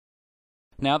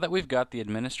Now that we've got the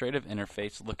administrative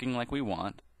interface looking like we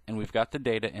want, and we've got the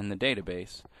data in the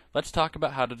database, let's talk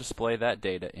about how to display that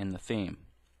data in the theme.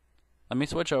 Let me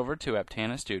switch over to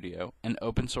Aptana Studio, an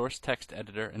open source text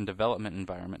editor and development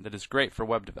environment that is great for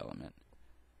web development.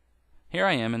 Here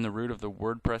I am in the root of the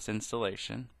WordPress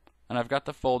installation, and I've got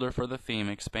the folder for the theme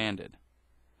expanded.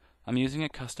 I'm using a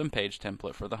custom page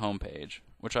template for the home page,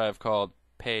 which I have called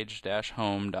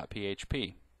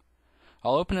page-home.php.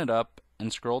 I'll open it up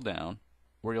and scroll down,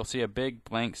 where you'll see a big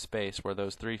blank space where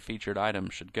those 3 featured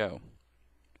items should go.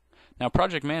 Now,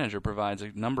 ProjectManager provides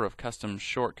a number of custom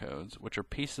shortcodes, which are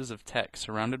pieces of text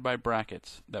surrounded by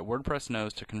brackets that WordPress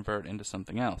knows to convert into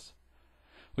something else.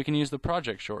 We can use the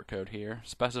project shortcode here,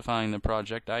 specifying the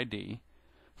project ID.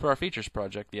 For our features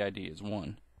project, the ID is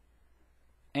 1.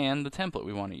 And the template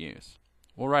we want to use.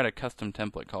 We'll write a custom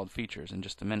template called features in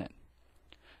just a minute.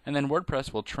 And then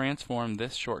WordPress will transform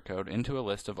this shortcode into a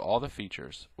list of all the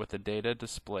features with the data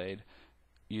displayed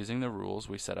using the rules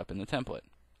we set up in the template.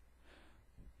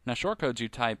 Now, shortcodes you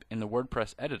type in the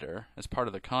WordPress editor as part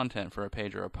of the content for a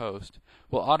page or a post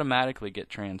will automatically get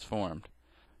transformed.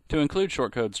 To include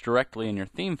shortcodes directly in your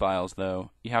theme files,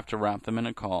 though, you have to wrap them in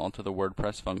a call to the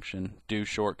WordPress function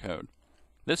doShortcode.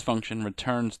 This function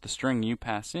returns the string you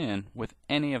pass in with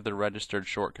any of the registered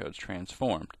shortcodes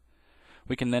transformed.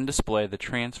 We can then display the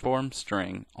transformed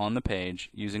string on the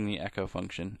page using the echo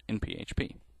function in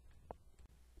PHP.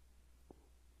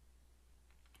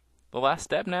 The last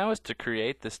step now is to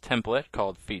create this template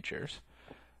called Features.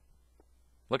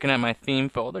 Looking at my theme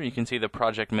folder, you can see the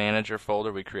Project Manager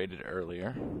folder we created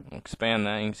earlier. I'll expand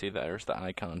that, you can see there's the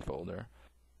icon folder.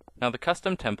 Now the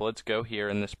custom templates go here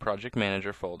in this Project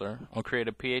Manager folder. I'll create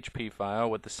a PHP file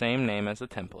with the same name as the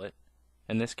template,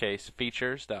 in this case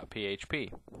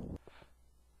features.php.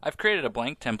 I've created a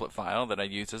blank template file that I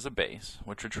use as a base,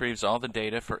 which retrieves all the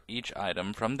data for each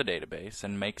item from the database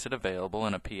and makes it available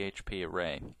in a PHP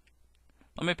array.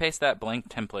 Let me paste that blank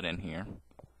template in here.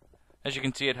 As you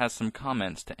can see, it has some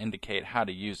comments to indicate how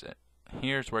to use it.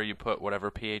 Here's where you put whatever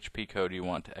PHP code you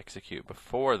want to execute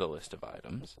before the list of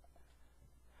items.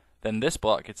 Then this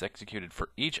block gets executed for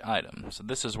each item, so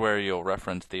this is where you'll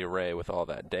reference the array with all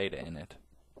that data in it.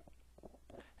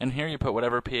 And here you put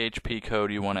whatever PHP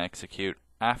code you want to execute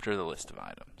after the list of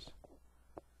items.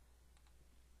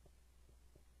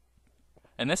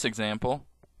 In this example,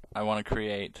 I want to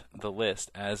create the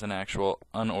list as an actual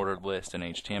unordered list in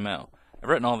HTML. I've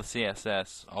written all the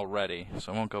CSS already,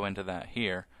 so I won't go into that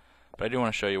here, but I do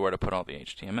want to show you where to put all the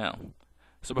HTML.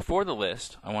 So before the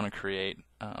list, I want to create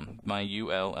my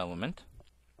UL element.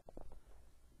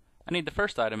 I need the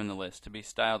first item in the list to be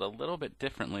styled a little bit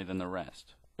differently than the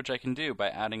rest, which I can do by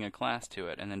adding a class to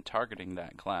it and then targeting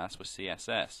that class with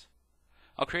CSS.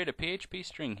 I'll create a PHP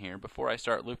string here before I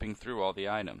start looping through all the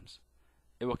items.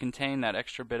 It will contain that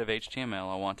extra bit of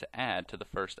HTML I want to add to the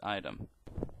first item.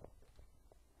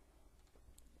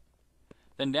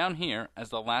 Then down here, as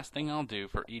the last thing I'll do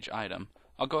for each item,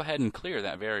 I'll go ahead and clear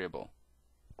that variable.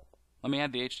 Let me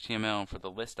add the HTML for the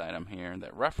list item here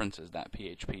that references that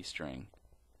PHP string.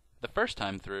 The first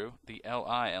time through, the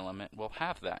li element will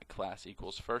have that class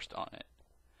equals first on it.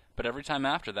 But every time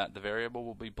after that, the variable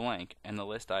will be blank and the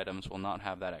list items will not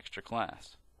have that extra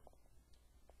class.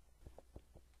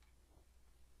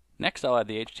 Next, I'll add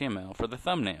the HTML for the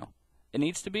thumbnail. It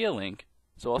needs to be a link,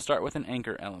 so I'll start with an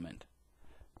anchor element.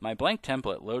 My blank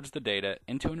template loads the data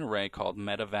into an array called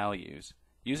meta-values,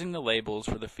 using the labels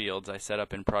for the fields I set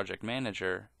up in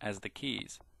ProjectManager as the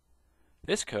keys.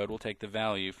 This code will take the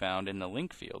value found in the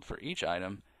link field for each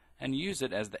item and use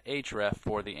it as the href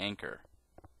for the anchor.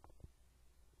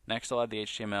 Next, I'll add the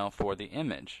HTML for the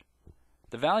image.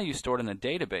 The value stored in the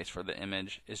database for the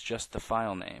image is just the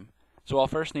file name, so I'll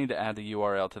first need to add the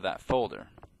URL to that folder.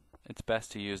 It's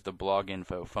best to use the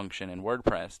bloginfo function in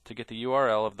WordPress to get the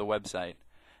URL of the website,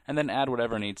 and then add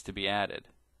whatever needs to be added.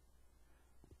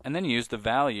 And then use the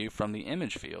value from the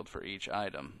image field for each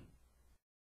item.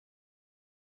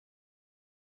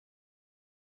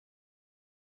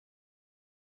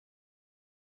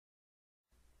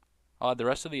 I'll add the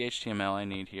rest of the HTML I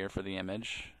need here for the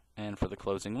image and for the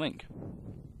closing link.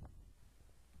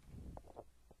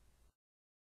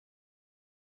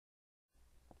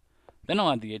 Then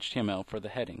I'll add the HTML for the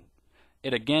heading.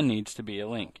 It again needs to be a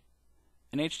link.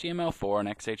 In HTML4 and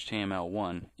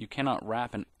XHTML1, you cannot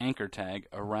wrap an anchor tag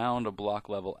around a block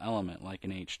level element like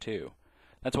in H2.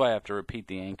 That's why I have to repeat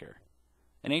the anchor.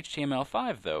 In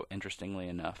HTML5, though, interestingly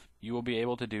enough, you will be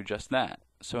able to do just that.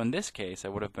 So in this case, I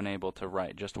would have been able to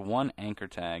write just one anchor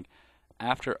tag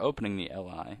after opening the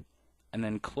li, and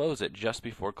then close it just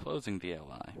before closing the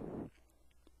li.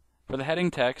 For the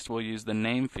heading text, we'll use the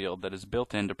name field that is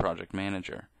built into Project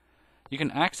Manager. You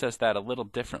can access that a little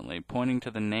differently, pointing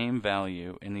to the name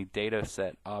value in the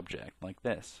dataset object, like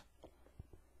this.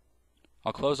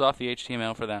 I'll close off the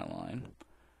HTML for that line,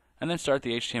 and then start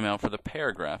the HTML for the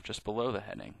paragraph just below the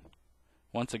heading.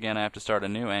 Once again, I have to start a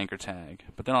new anchor tag,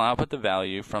 but then I'll output the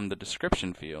value from the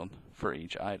description field for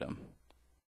each item.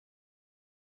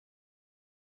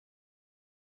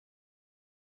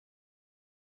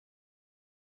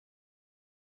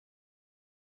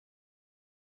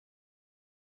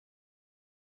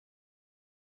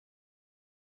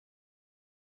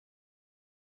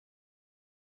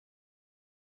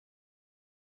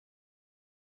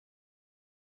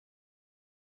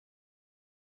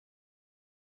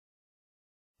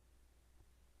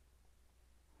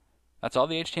 That's all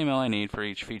the HTML I need for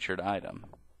each featured item.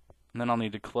 And then I'll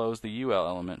need to close the UL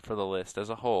element for the list as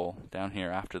a whole down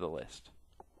here after the list.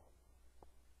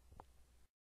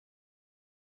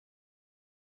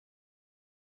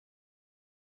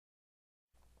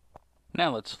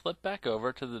 Now let's flip back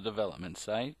over to the development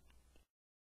site.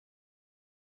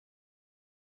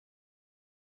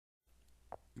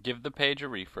 Give the page a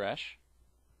refresh.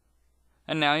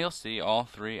 And now you'll see all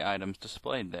three items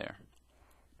displayed there.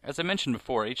 As I mentioned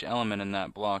before, each element in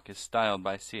that block is styled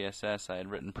by CSS I had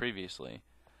written previously,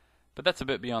 but that's a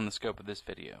bit beyond the scope of this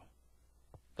video.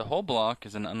 The whole block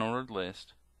is an unordered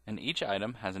list, and each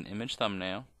item has an image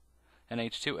thumbnail, an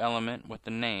H2 element with the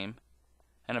name,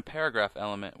 and a paragraph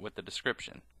element with the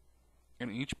description.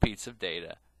 And each piece of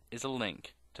data is a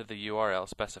link to the URL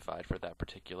specified for that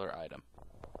particular item.